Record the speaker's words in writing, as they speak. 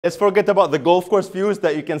Let's forget about the golf course views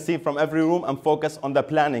that you can see from every room and focus on the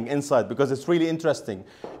planning inside because it's really interesting.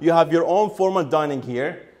 You have your own formal dining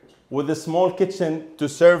here with a small kitchen to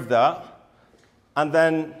serve that. And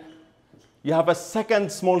then you have a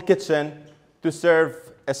second small kitchen to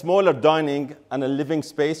serve a smaller dining and a living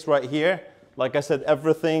space right here. Like I said,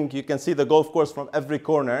 everything, you can see the golf course from every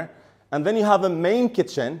corner. And then you have a main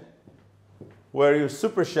kitchen where your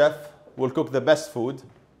super chef will cook the best food.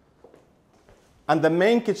 And the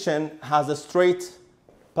main kitchen has a straight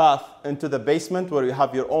path into the basement where you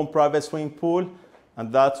have your own private swimming pool.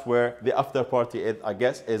 And that's where the after party is, I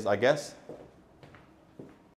guess.